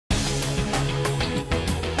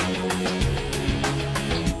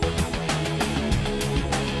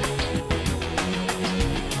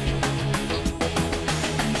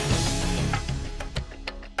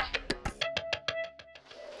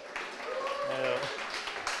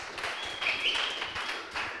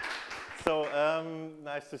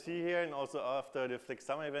nice to see you here, and also after the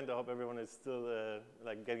FlixSummit event, I hope everyone is still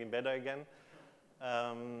like getting better again.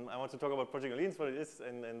 I want to talk about Project Orleans, what it is,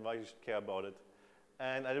 and why you should care about it.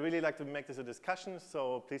 And I'd really like to make this a discussion,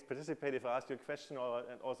 so please participate if I ask you a question,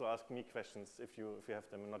 and also ask me questions if you have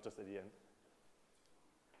them, not just at the end.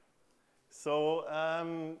 So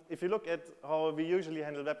if you look at how we usually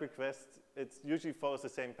handle web requests, it usually follows the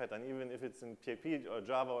same pattern, even if it's in PHP or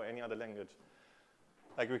Java or any other language.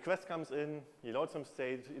 Like request comes in, you load some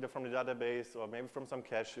state either from the database or maybe from some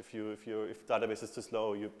cache if database is too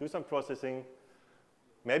slow. You do some processing,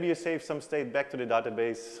 maybe you save some state back to the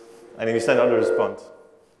database, and then you send out a response.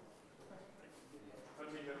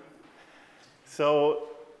 So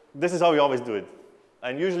this is how we always do it,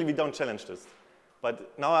 and usually we don't challenge this.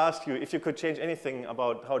 But now I ask you, if you could change anything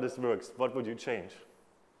about how this works, what would you change?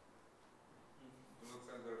 Do not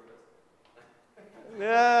send the request.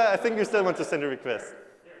 Yeah, I think you still want to send a request.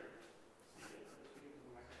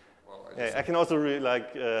 Well, Yeah, I can also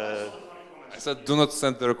I said do not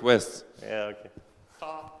send the request. Yeah, okay.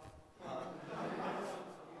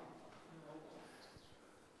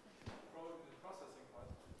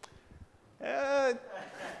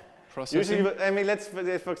 Usually, I mean,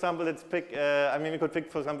 for example, let's pick, we could pick,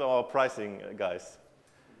 for example, our pricing guys.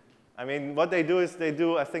 I mean, what they do is they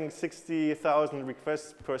do, I think, 60,000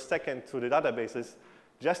 requests per second to the databases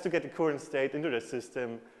just to get the current state into the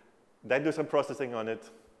system. They do some processing on it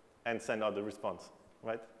and send out the response,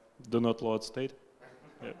 right? Do not load state.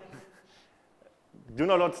 Yeah. Do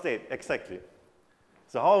not load state, exactly.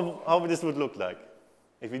 So how this would look like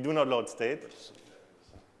if we do not load state?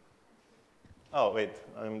 Oh, wait,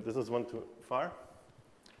 this was one too far.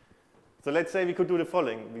 So let's say we could do the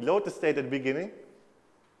following. We load the state at the beginning.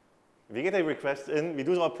 We get a request in, we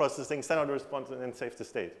do our processing, send out the response, and then save the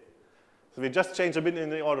state. So we just change a bit in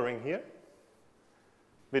the ordering here,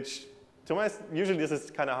 which, to my, usually this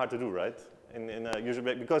is kind of hard to do, right?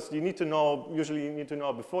 Because you need to know, usually you need to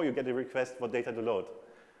know before you get a request what data to load.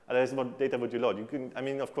 Otherwise, what data would you load? You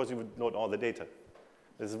can, of course, you would load all the data.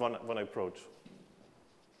 This is one approach.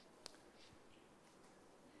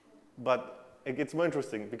 But it gets more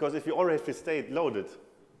interesting, because if you already have the state loaded,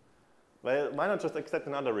 well, why not just accept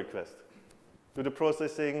another request? Do the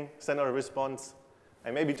processing, send out a response,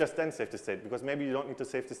 and maybe just then save the state, because maybe you don't need to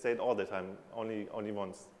save the state all the time, only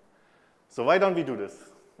once. So why don't we do this?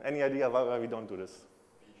 Any idea why we don't do this?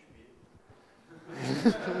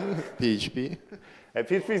 PHP?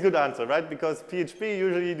 PHP is a good answer, right? Because PHP,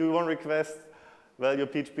 usually you do one request, well, your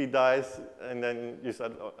PHP dies, and then you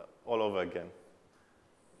start all over again.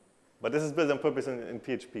 But this is built on purpose in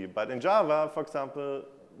PHP. But in Java, for example,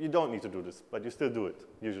 you don't need to do this, but you still do it,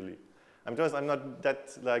 usually. I'm not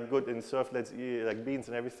that good in servlets, like beans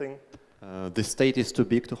and everything. The state is too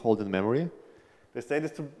big to hold in memory? The state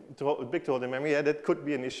is too big to hold in memory. Yeah, that could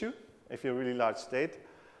be an issue if you're a really large state.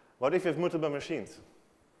 What if you have multiple machines?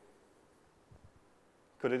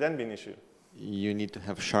 Could it then be an issue? You need to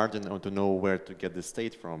have shards in order to know where to get the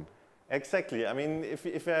state from. Exactly. I mean,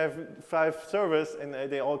 if I have 5 servers and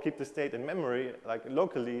they all keep the state in memory, like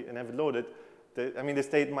locally, and have it loaded, the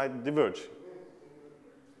state might diverge.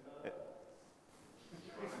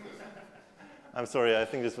 I'm sorry, I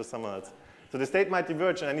think this was someone else. So the state might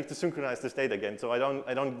diverge, and I need to synchronize the state again. So I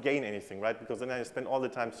don't gain anything, right? Because then I spend all the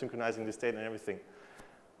time synchronizing the state and everything.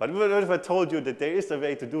 But what if I told you that there is a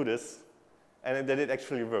way to do this, and that it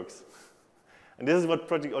actually works? And this is what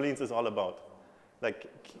Project Orleans is all about. Like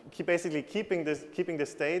basically keeping the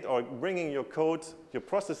state, or bringing your code, your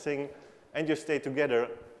processing, and your state together,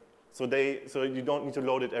 so you don't need to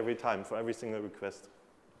load it every time for every single request.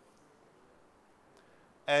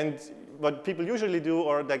 And what people usually do,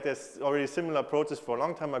 or like there's already similar approaches for a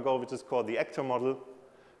long time ago, which is called the actor model,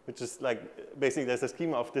 which is like basically there's a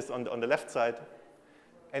schema of this on the left side.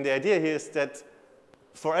 And the idea here is that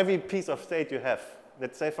for every piece of state you have,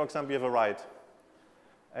 let's say for example you have a write.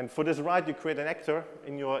 And for this write, you create an actor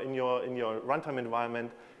in your runtime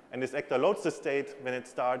environment, and this actor loads the state when it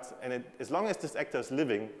starts, and as long as this actor is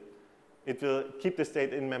living, it will keep the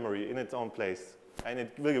state in memory, in its own place. And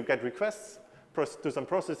it will get requests, do some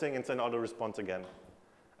processing, and send out a response again.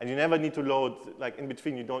 And you never need to load, like in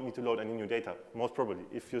between, you don't need to load any new data, most probably,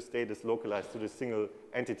 if your state is localized to this single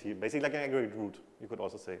entity, basically like an aggregate root, you could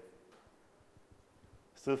also say.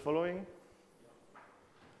 Still following?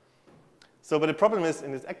 So, but the problem is,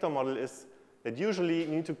 in this actor model, is that usually you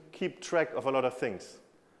need to keep track of a lot of things.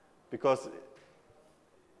 Because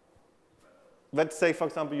let's say, for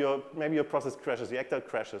example, maybe your process crashes, your actor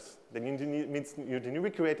crashes. Then you need to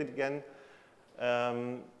recreate it again.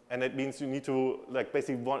 And And that means you need to like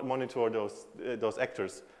basically monitor those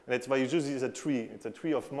actors. And that's why you usually use a tree. It's a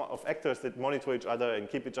tree of actors that monitor each other and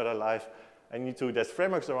keep each other alive. And there's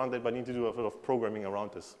frameworks around it, but you need to do a lot of programming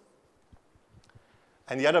around this.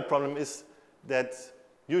 And the other problem is that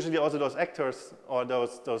usually also those actors or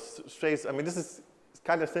those strays, I mean, this is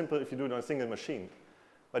kind of simple if you do it on a single machine.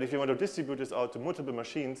 But if you want to distribute this out to multiple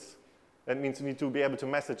machines, that means you need to be able to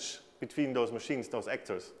message between those machines, those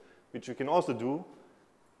actors, which you can also do,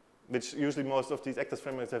 which usually most of these actors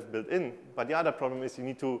frameworks have built in. But the other problem is you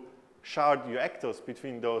need to shard your actors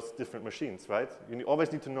between those different machines, right? You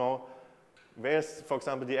always need to know where's, for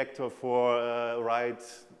example, the actor for write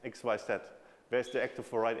X, Y, Z. Where's the actor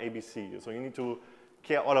for write ABC? So you need to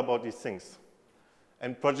care all about these things.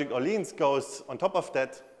 And Project Orleans goes on top of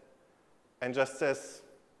that and just says,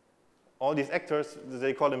 all these actors,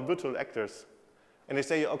 they call them virtual actors. And they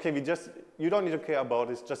say, okay, you don't need to care about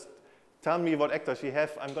this, just tell me what actors you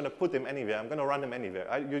have, I'm going to put them anywhere, I'm going to run them anywhere.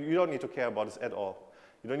 You don't need to care about this at all.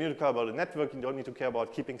 You don't need to care about the network, you don't need to care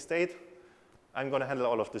about keeping state. I'm going to handle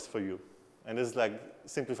all of this for you. And this is like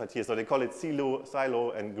simplified here. So they call it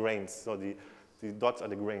silo, and grains. So the dots are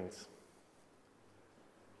the grains.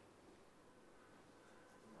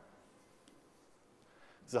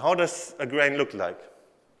 So how does a grain look like?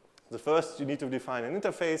 So first, you need to define an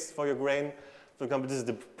interface for your grain. For example, this is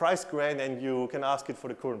the price grain, and you can ask it for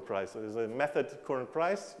the current price. So there's a method current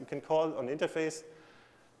price you can call on the interface.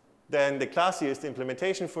 Then the class here is the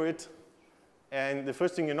implementation for it. And the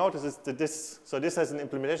first thing you notice is that this has an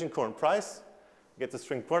implementation current price. You get the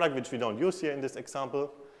string product, which we don't use here in this example.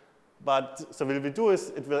 But so what we do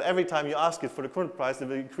is, it will, every time you ask it for the current price, it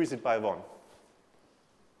will increase it by 1.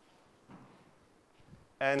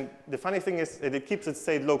 And the funny thing is that it keeps its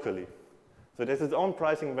state locally. So there's its own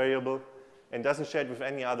pricing variable and doesn't share it with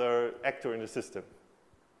any other actor in the system.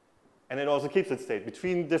 And it also keeps its state.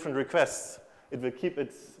 Between different requests, it will keep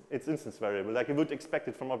its instance variable, like you would expect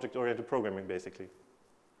it from object-oriented programming, basically.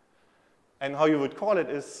 And how you would call it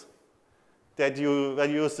is that you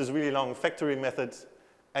use this really long factory method,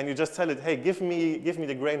 and you just tell it, hey, give me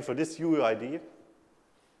the grain for this UUID.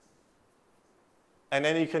 And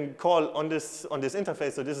then you can call on this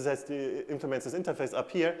interface, so this implements this interface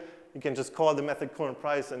up here. You can just call the method current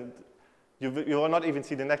price, and you will not even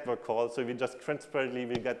see the network call, so we just transparently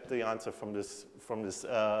will get the answer from this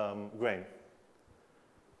grain.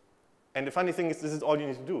 And the funny thing is, this is all you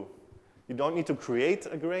need to do. You don't need to create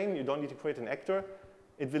a grain, you don't need to create an actor.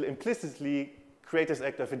 It will implicitly create this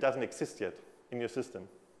actor if it doesn't exist yet in your system.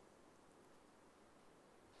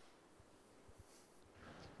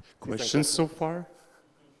 Questions so far?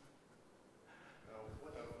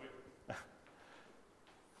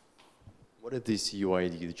 What is this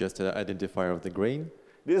UID? Just an identifier of the grain?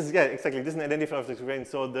 This is, yeah, exactly. This is an identifier of the grain.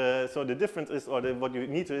 So the difference is, or what you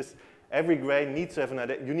need to is, every grain needs to have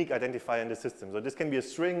a unique identifier in the system. So this can be a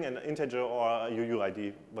string, an integer, or a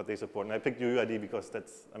UUID, what they support. And I picked UUID because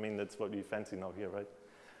that's what we fancy now here, right?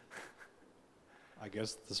 I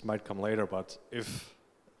guess this might come later, but if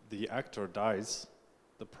the actor dies,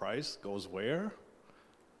 the price goes where?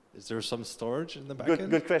 Is there some storage in the backend?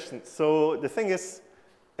 Good question. So the thing is,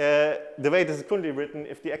 the way this is currently written,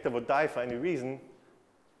 if the actor would die for any reason,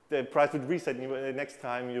 the price would reset, and next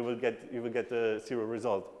time you will get the 0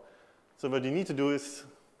 result. So what you need to do is,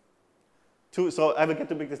 so I will get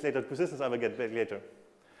to make this later. Persistence I will get back later.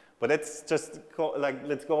 But let's just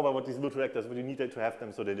let's go over what these virtual actors, what you need to have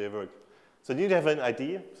them so that they work. So you need to have an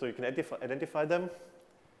ID, so you can identify them.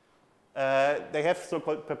 They have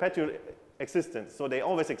so-called perpetual existence, so they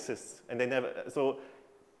always exist, and they never. So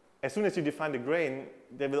as soon as you define the grain,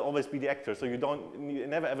 they will always be the actor. So you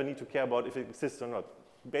never ever need to care about if it exists or not.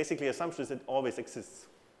 Basically, assumption is it always exists.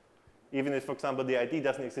 Even if, for example, the ID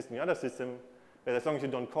doesn't exist in the other system, but as long as you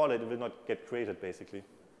don't call it, it will not get created, basically.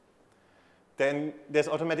 Then there's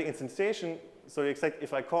automatic instantiation. So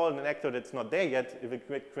if I call an actor that's not there yet, it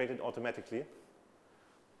will create it automatically.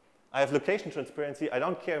 I have location transparency. I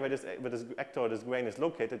don't care where this actor or this grain is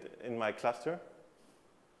located in my cluster.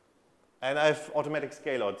 And I have automatic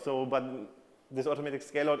scale out. But this automatic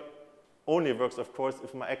scale out only works, of course,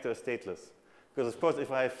 if my actor is stateless. Because, of course,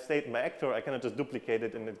 if I have state in my actor, I cannot just duplicate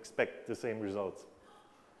it and expect the same results.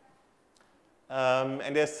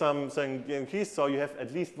 And there's some keys. So you have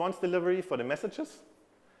at least once delivery for the messages.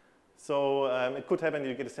 So it could happen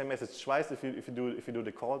you get the same message twice if you do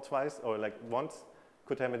the call twice, or like once.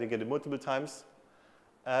 Could happen you get it multiple times.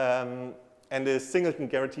 And the singleton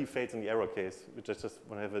guarantee fades in the error case, which I just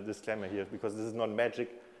want to have a disclaimer here, because this is not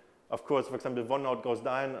magic. Of course, for example, if one node goes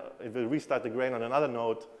down, it will restart the grain on another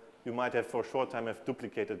node. You might have, for a short time, have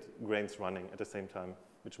duplicated grains running at the same time,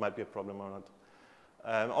 which might be a problem or not.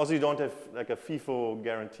 Also, you don't have like a FIFO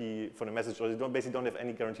guarantee for the message, or you basically don't have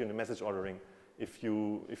any guarantee on the message ordering if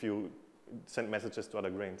you send messages to other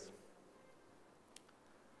grains.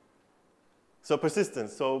 So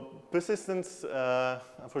persistence. Unfortunately,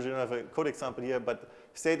 I don't have a code example here, but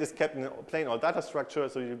state is kept in a plain old data structure.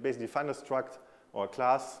 So you basically define a struct or a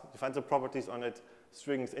class, define the properties on it,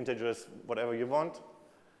 strings, integers, whatever you want.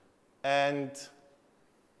 And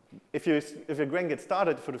if your grain gets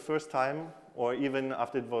started for the first time, or even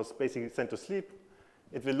after it was basically sent to sleep,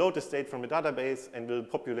 it will load the state from the database and will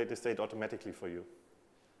populate the state automatically for you.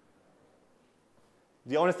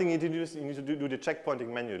 The only thing you need to do is you need to do the checkpointing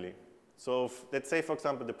manually. So let's say, for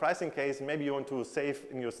example, the pricing case, maybe you want to save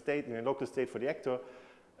in your state, in your local state for the actor,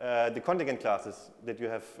 the contingent classes that you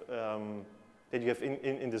have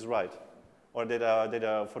in this write, or that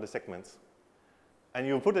are for the segments. And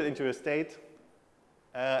you put it into your state,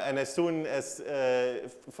 and as soon as,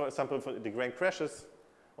 for example, the grain crashes,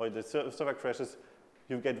 or the server crashes,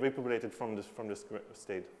 you get repopulated from this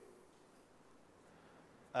state.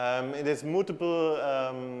 It has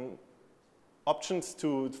multiple options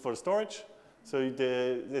for storage. So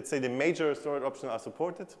let's say the major storage options are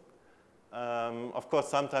supported. Of course,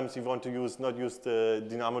 sometimes you want to not use the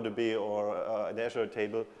DynamoDB or the Azure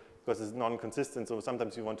table because it's non-consistent. So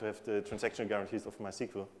sometimes you want to have the transactional guarantees of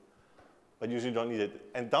MySQL, but usually don't need it.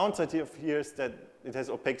 And downside here is that it has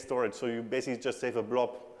opaque storage. So you basically just save a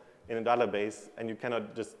blob in a database, and you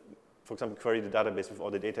cannot just, for example, query the database with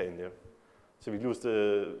all the data in there. So we lose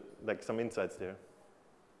some insights there.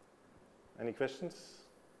 Any questions?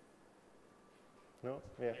 No?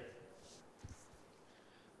 Yeah.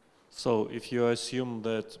 So if you assume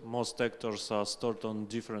that most actors are stored on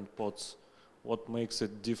different pods, what makes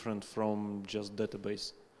it different from just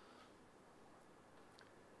database?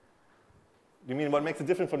 You mean what makes it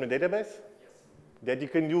different from the database? Yes. That you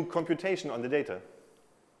can do computation on the data.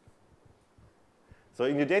 So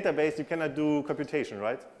in your database, you cannot do computation,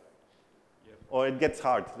 right? Yep. Or it gets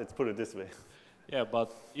hard, let's put it this way. Yeah,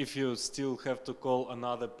 but if you still have to call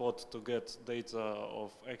another pod to get data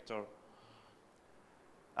of actor.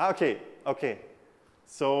 Okay.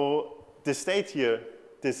 So the state here,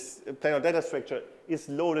 this plain old data structure, is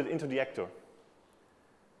loaded into the actor.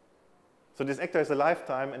 So this actor has a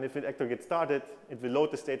lifetime, and if the actor gets started, it will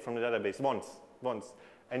load the state from the database once.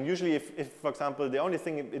 And usually, if for example, the only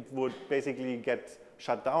thing it would basically get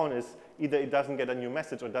shut down is either it doesn't get a new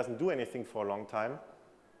message or doesn't do anything for a long time,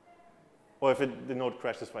 or if the node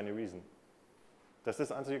crashes for any reason. Does this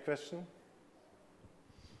answer your question?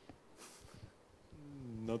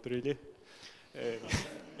 Not really.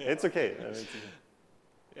 It's okay.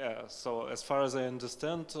 Yeah, so as far as I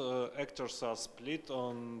understand, actors are split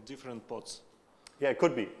on different pods. Yeah, it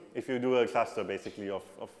could be, if you do a cluster, basically, of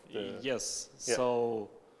the... Yes, yeah. So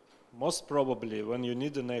most probably, when you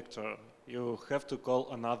need an actor, you have to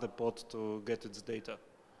call another pod to get its data.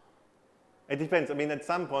 It depends. I mean, at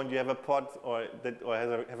some point, you have a pod or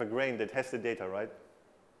have a grain that has the data, right?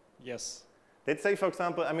 Yes. Let's say, for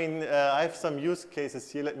example, I mean, I have some use cases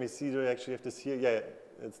here. Let me see, do I actually have this here? Yeah,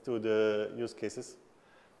 let's do the use cases.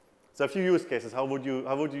 So a few use cases, how would you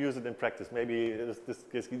use it in practice? Maybe this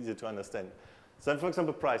is easier to understand. So for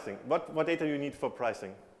example, pricing. What data do you need for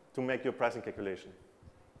pricing to make your pricing calculation?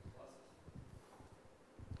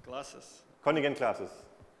 Classes. Contingent classes.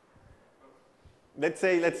 Let's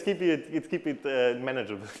keep it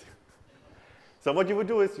manageable. So what you would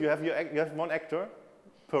do is you have one actor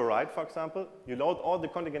per write, for example. You load all the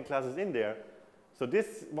contingent classes in there. So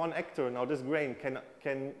this one actor, now this grain,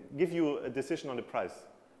 can give you a decision on the price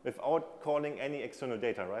without calling any external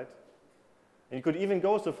data, right? And you could even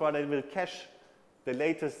go so far that it will cache the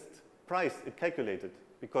latest price it calculated.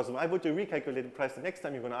 Because why would you recalculate the price the next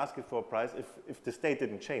time you're going to ask it for a price if the state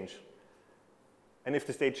didn't change? And if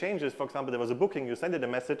the state changes, for example, there was a booking, you send it a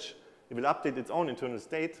message, it will update its own internal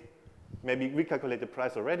state, maybe recalculate the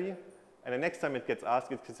price already, and the next time it gets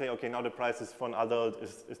asked, it can say, okay, now the price is for an adult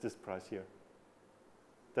is this price here.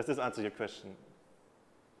 Does this answer your question?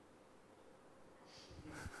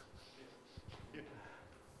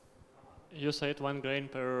 You said one grain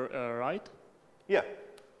per write? Yeah.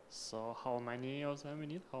 So how many of them we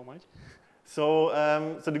need? How much? So,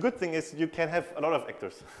 so the good thing is you can have a lot of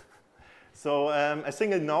actors. So a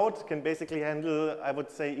single node can basically handle, I would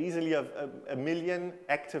say, easily a million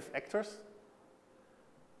active actors,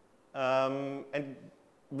 and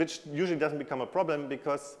which usually doesn't become a problem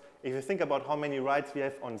because if you think about how many writes we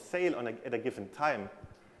have on sale at a given time,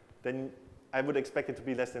 then I would expect it to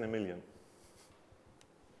be less than 1 million.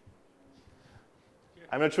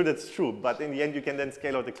 I'm not sure that's true, but in the end, you can then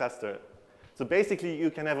scale out the cluster. So basically,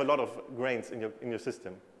 you can have a lot of grains in your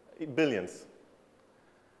system, billions.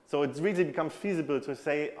 So it really becomes feasible to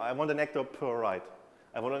say, I want an actor per write.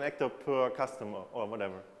 I want an actor per customer or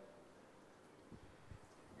whatever.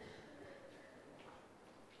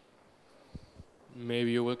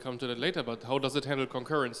 Maybe you will come to that later, but how does it handle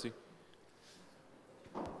concurrency?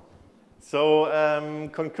 So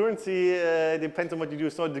concurrency depends on what you do.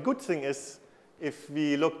 So the good thing is, if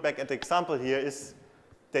we look back at the example here, is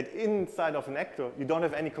that inside of an actor, you don't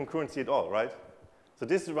have any concurrency at all, right? So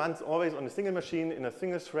this runs always on a single machine in a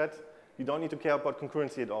single thread. You don't need to care about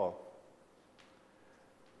concurrency at all.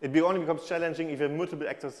 It only becomes challenging if you have multiple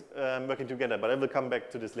actors working together, but I will come back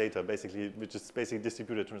to this later, basically, which is basically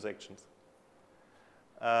distributed transactions.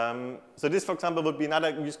 So this, for example, would be another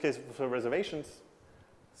use case for reservations.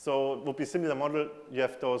 So it would be a similar model. You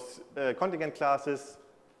have those contingent classes.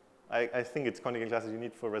 I think it's contingent classes you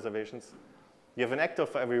need for reservations. You have an actor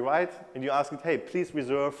for every write, and you ask it, hey, please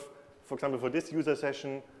reserve, for example, for this user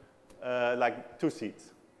session, like 2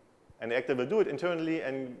 seats. And the actor will do it internally,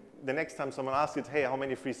 and the next time someone asks it, hey, how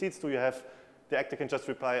many free seats do you have? The actor can just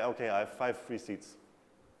reply, okay, I have 5 free seats.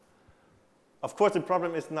 Of course, the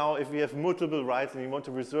problem is now if we have multiple writes and you want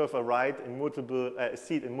to reserve a write in multiple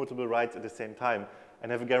seat in multiple writes at the same time,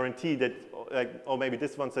 and have a guarantee that, like, oh, maybe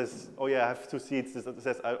this one says, oh yeah, I have 2 seats. This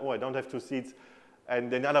says, oh, I don't have 2 seats,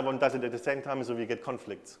 and the other one does it at the same time, so we get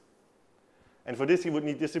conflicts. And for this, you would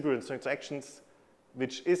need distributed transactions,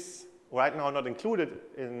 which is right now not included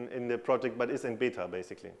in the project, but is in beta,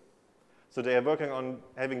 basically. So they are working on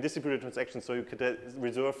having distributed transactions, so you could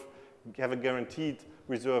have a guaranteed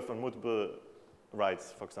reserve on multiple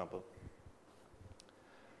writes, for example.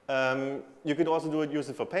 You could also do it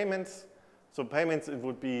using for payments. So payments, it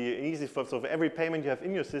would be easy so for every payment you have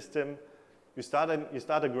in your system, you start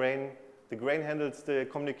a grain. The grain handles the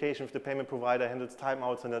communication with the payment provider, handles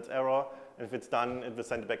timeouts, handles error, and if it's done, it will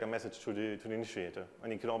send back a message to the initiator.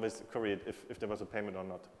 And you can always query it if there was a payment or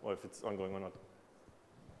not, or if it's ongoing or not.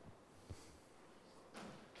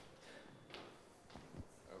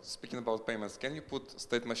 Speaking about payments, can you put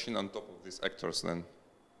state machine on top of these actors then?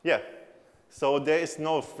 Yeah. So there is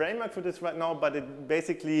no framework for this right now, but it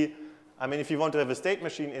basically, I mean, if you want to have a state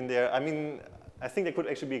machine in there, I mean, I think there could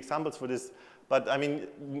actually be examples for this, but I mean,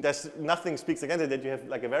 nothing speaks against it that you have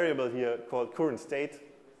like a variable here called current state.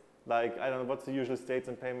 Like, I don't know, what's the usual states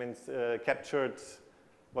and payments, captured,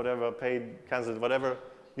 whatever, paid, canceled, whatever.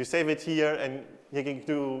 You save it here and you can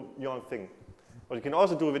do your own thing. What you can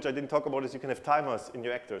also do, which I didn't talk about, is you can have timers in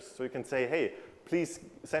your actors. So you can say, hey, please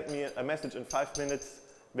send me a message in 5 minutes,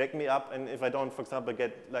 wake me up, and if I don't, for example,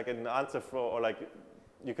 get like an answer or like,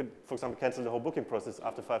 you could, for example, cancel the whole booking process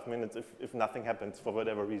after 5 minutes if nothing happens for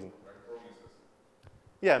whatever reason. Like promises.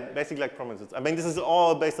 Yeah, basically like promises. I mean, this is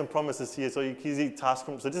all based on promises here. So you can see task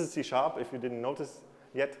from, so this is C#, if you didn't notice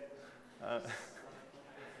yet.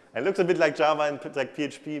 It looks a bit like Java and like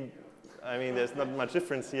PHP. I mean, there's not much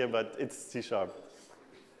difference here, but it's C#.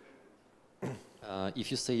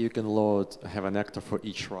 If you say you can have an actor for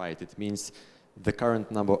each write, it means the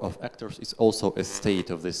current number of actors is also a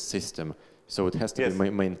state of this system. So it has to be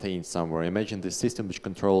maintained somewhere. Imagine the system which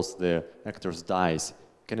controls the actors dies.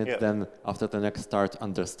 Can it then, after the next start,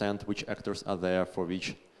 understand which actors are there for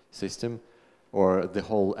each system? Or the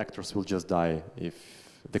whole actors will just die if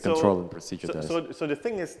the controlling procedure dies? So the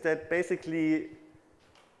thing is that basically,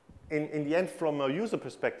 in the end, from a user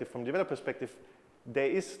perspective, from a developer perspective, there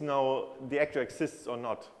is no, the actor exists or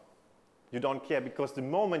not. You don't care, because the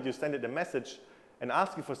moment you send it a message and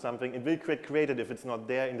ask it for something, it will create it if it's not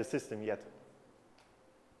there in the system yet.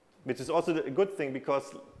 Which is also a good thing,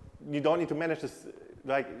 because you don't need to manage this.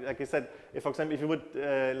 Like I said, if, for example, if you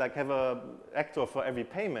would like have an actor for every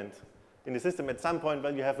payment in the system, at some point,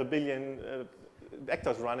 well, you have 1 billion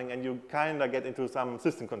actors running, and you kind of get into some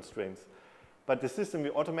system constraints. But the system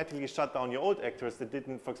will automatically shut down your old actors that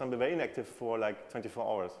didn't, for example, were inactive for like 24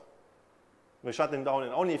 hours. We'll shut them down,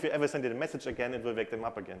 and only if you ever send it a message again, it will wake them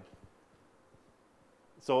up again.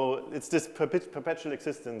 So it's this perpetual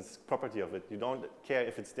existence property of it. You don't care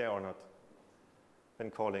if it's there or not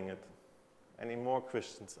when calling it. Any more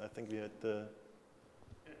questions? I think we had the...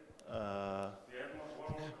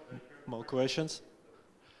 More questions?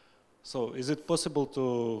 So is it possible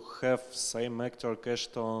to have same actor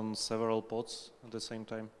cached on several pods at the same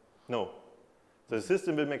time? No. So the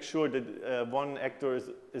system will make sure that one actor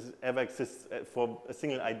ever exists for a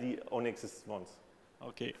single ID, only exists once.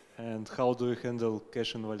 Okay, and how do you handle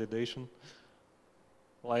cache invalidation?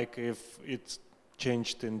 Like if it's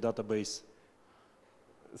changed in database?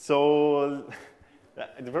 So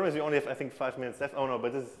the problem is we only have, I think, 5 minutes left. Oh no,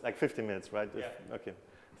 but this is like 50 minutes, right? Yeah. Okay.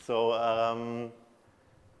 So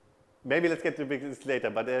maybe let's get to this later,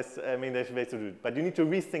 but there's ways to do it. But you need to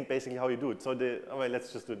rethink basically how you do it. So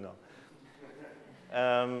let's just do it now.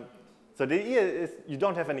 So the idea is you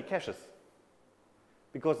don't have any caches,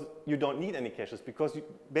 because you don't need any caches, because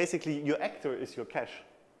basically your actor is your cache.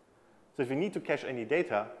 So if you need to cache any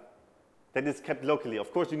data, that is kept locally.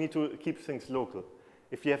 Of course, you need to keep things local.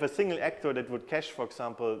 If you have a single actor that would cache, for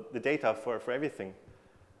example, the data for everything,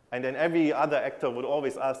 and then every other actor would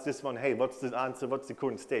always ask this one, hey, what's the answer, what's the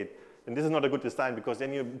current state? And this is not a good design, because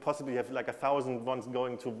then you possibly have like 1,000 ones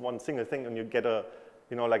going to one single thing, and you get a,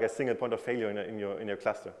 like a single point of failure in your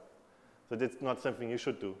cluster. So that's not something you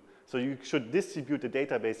should do. So you should distribute the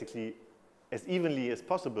data basically as evenly as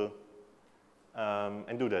possible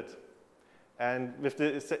and do that. And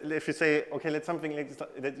if you say, okay, let's something like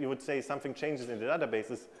that, you would say something changes in the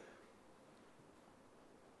databases.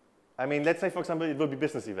 I mean, let's say, for example, it will be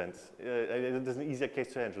business events. It is an easier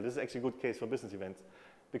case to handle. This is actually a good case for business events.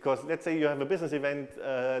 Because let's say you have a business event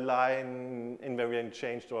line invariant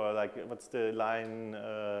changed, or like, what's the line,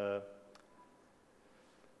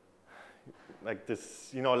 like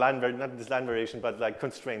this, not this line variation, but like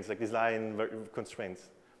constraints, like these line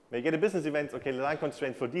constraints. When you get a business event, okay, the line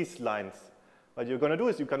constraint for these lines. What you're going to do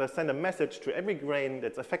is you're going to send a message to every grain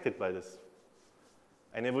that's affected by this.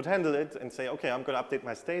 And it would handle it and say, okay, I'm going to update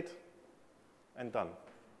my state, and done.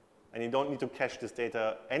 And you don't need to cache this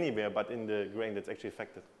data anywhere but in the grain that's actually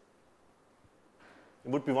affected. It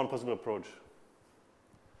would be one possible approach.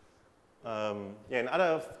 In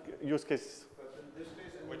other use cases.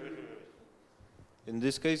 In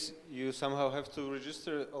this case, you somehow have to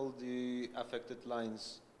register all the affected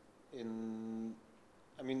lines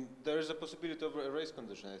I mean, there is a possibility of a race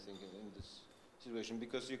condition, I think, in this situation,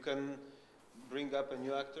 because you can bring up a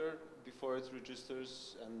new actor before it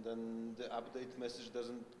registers, and then the update message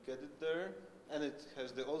doesn't get it there, and it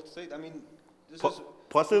has the old state. I mean, this is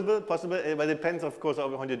possible, but it depends, of course,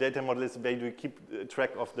 on your data model is where you keep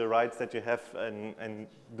track of the writes that you have and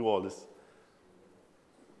do all this.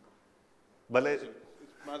 But it's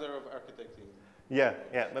a matter of architecting. Yeah,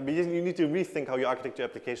 but you need to rethink how you architect your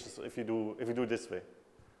applications if you do it this way.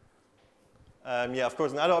 Of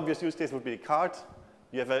course, another obvious use case would be a card.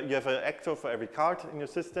 You have an actor for every card in your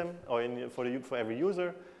system, or for every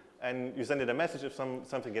user, and you send it a message if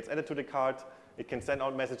something gets added to the card. It can send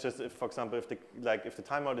out messages if, for example, if the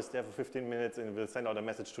timeout is there for 15 minutes, and it will send out a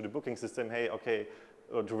message to the booking system, hey, okay,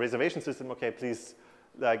 or to reservation system, okay, please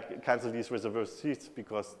cancel these reserved seats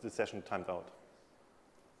because the session timed out.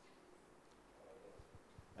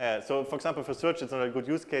 So, for example, for search, it's not a good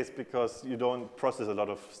use case because you don't process a lot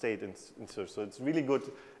of state in search. So it's really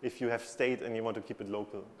good if you have state and you want to keep it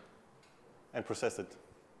local and process it.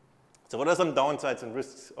 So what are some downsides and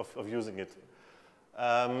risks of using it?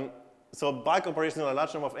 So bulk operations on a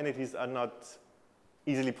large number of entities are not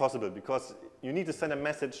easily possible because you need to send a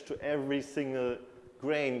message to every single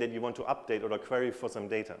grain that you want to update or query for some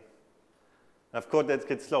data. Of course, that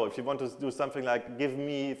gets slow. If you want to do something like give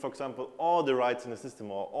me, for example, all the writes in the system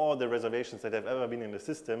or all the reservations that have ever been in the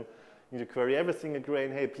system, you need to query every single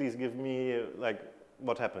grain, hey, please give me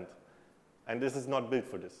what happened. And this is not built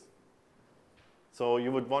for this. So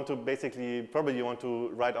you would want to probably you want to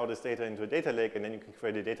write all this data into a data lake, and then you can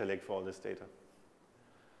create a data lake for all this data.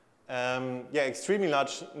 Extremely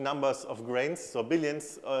large numbers of grains, so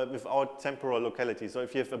billions without temporal locality. So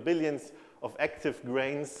if you have billions of active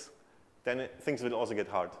grains, then things will also get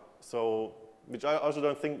hard. So, which I also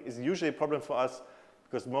don't think is usually a problem for us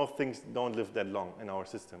because most things don't live that long in our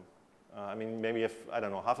system. I mean, maybe you have, I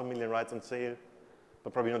don't know, 500,000 rides on sale,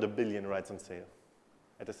 but probably not 1 billion rides on sale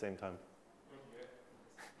at the same time. Okay.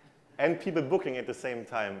 And people booking at the same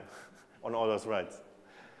time on all those rides.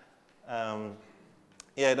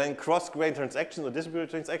 Then cross-grain transactions or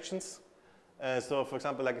distributed transactions. So, for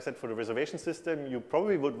example, like I said, for the reservation system, you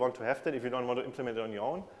probably would want to have that if you don't want to implement it on your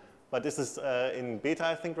own. But this is in beta,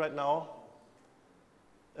 I think, right now.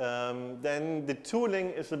 Then the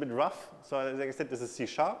tooling is a bit rough. So like I said, this is C#.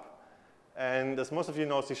 And as most of you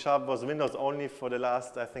know, C# was Windows only for the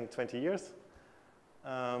last, I think, 20 years.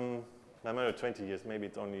 No, not 20 years, maybe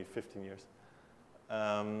it's only 15 years.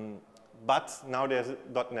 But now there's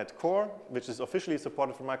 .NET Core, which is officially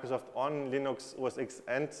supported from Microsoft on Linux, OSX,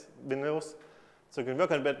 and Windows. So you can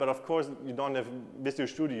work on it, but of course you don't have Visual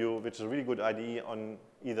Studio, which is a really good IDE on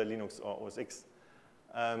either Linux or OS X.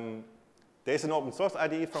 There's an open source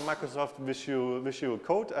IDE from Microsoft, Visual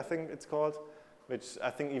Code, I think it's called, which I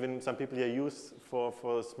think even some people here use for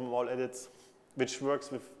small edits, which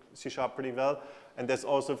works with C# pretty well. And there's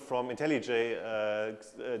also from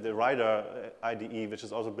IntelliJ, the Rider IDE, which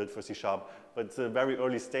is also built for C#. But it's a very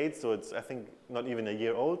early state, so it's, I think, not even a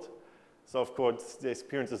year old. So of course, the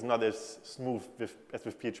experience is not as smooth as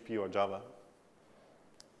with PHP or Java.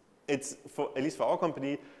 It's, at least for our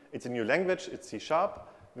company, it's a new language, it's C#,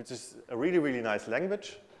 which is a really, really nice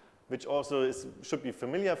language, which also should be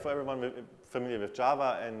familiar for everyone familiar with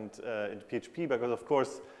Java and PHP, because of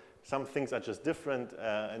course, some things are just different,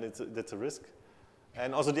 and that's a risk.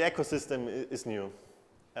 And also the ecosystem is new,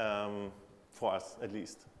 for us at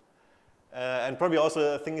least. And probably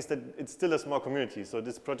also the thing is that it's still a small community. So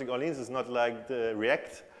this Project Orleans is not like the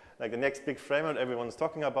React, like the next big framework everyone's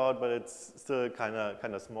talking about, but it's still kind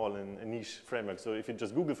of small and a niche framework. So if you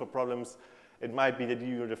just Google for problems, it might be that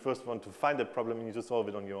you're the first one to find a problem and you just solve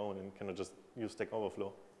it on your own and cannot just use Stack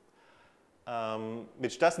Overflow.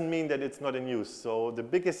 Which doesn't mean that it's not in use. So the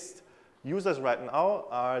biggest users right now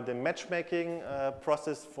are the matchmaking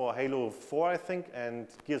process for Halo 4, I think, and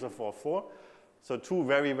Gears of War 4. So two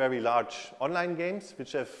very, very large online games,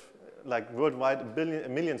 which have like worldwide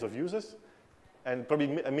millions of users, and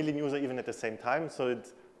probably a million users even at the same time. So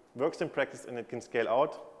it works in practice and it can scale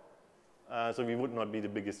out. So we would not be the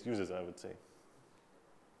biggest users, I would say.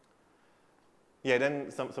 Yeah, then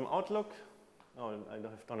some outlook. Oh, I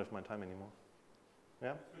don't have my time anymore.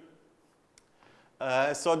 Yeah.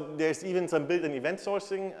 So there's even some built-in event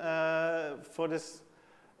sourcing for this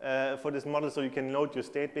model, so you can load your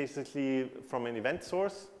state basically from an event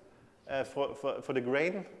source for the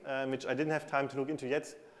grain, which I didn't have time to look into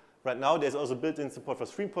yet. Right now, there's also built-in support for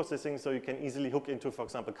stream processing, so you can easily hook into, for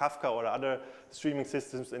example, Kafka or other streaming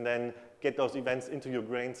systems and then get those events into your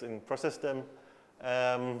grains and process them.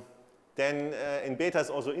 Then in beta is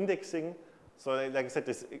also indexing. So like I said,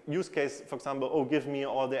 this use case, for example, oh, give me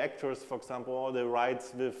all the actors, for example, all the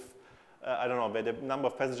rides with, I don't know, where the number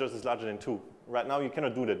of passengers is larger than 2. Right now, you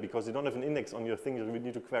cannot do that because you don't have an index on your thing. You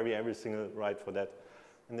need to query every single ride for that.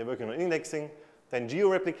 And they're working on indexing. Then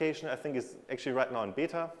geo-replication, I think, is actually right now in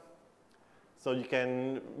beta. So you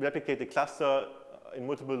can replicate the cluster in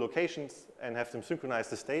multiple locations and have them synchronize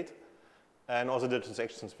the state. And also the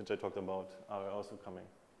transactions, which I talked about, are also coming.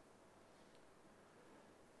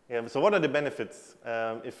 Yeah, so what are the benefits,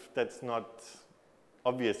 if that's not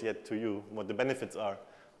obvious yet to you, what the benefits are?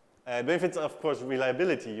 Benefits are, of course,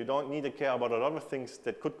 reliability. You don't need to care about a lot of things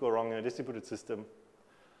that could go wrong in a distributed system.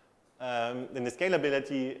 Then the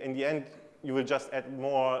scalability, in the end, you will just add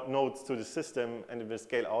more nodes to the system and it will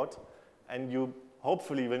scale out. And you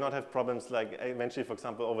hopefully will not have problems like eventually, for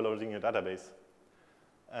example, overloading your database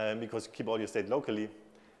because you keep all your state locally.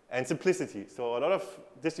 And simplicity. So a lot of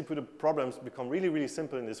distributed problems become really, really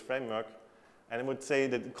simple in this framework. And I would say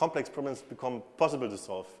that complex problems become possible to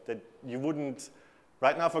solve. That you wouldn't,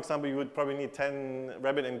 right now, for example, you would probably need 10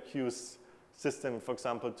 RabbitMQs system, for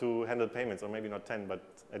example, to handle payments, or maybe not 10, but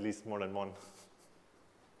at least more than one.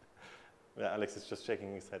 Yeah, Alex is just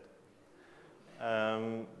shaking his head.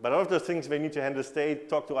 But all of those things, they need to handle state,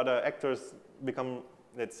 talk to other actors, become,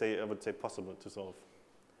 let's say, I would say, possible to solve.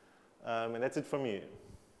 And that's it for me.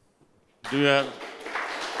 Do you have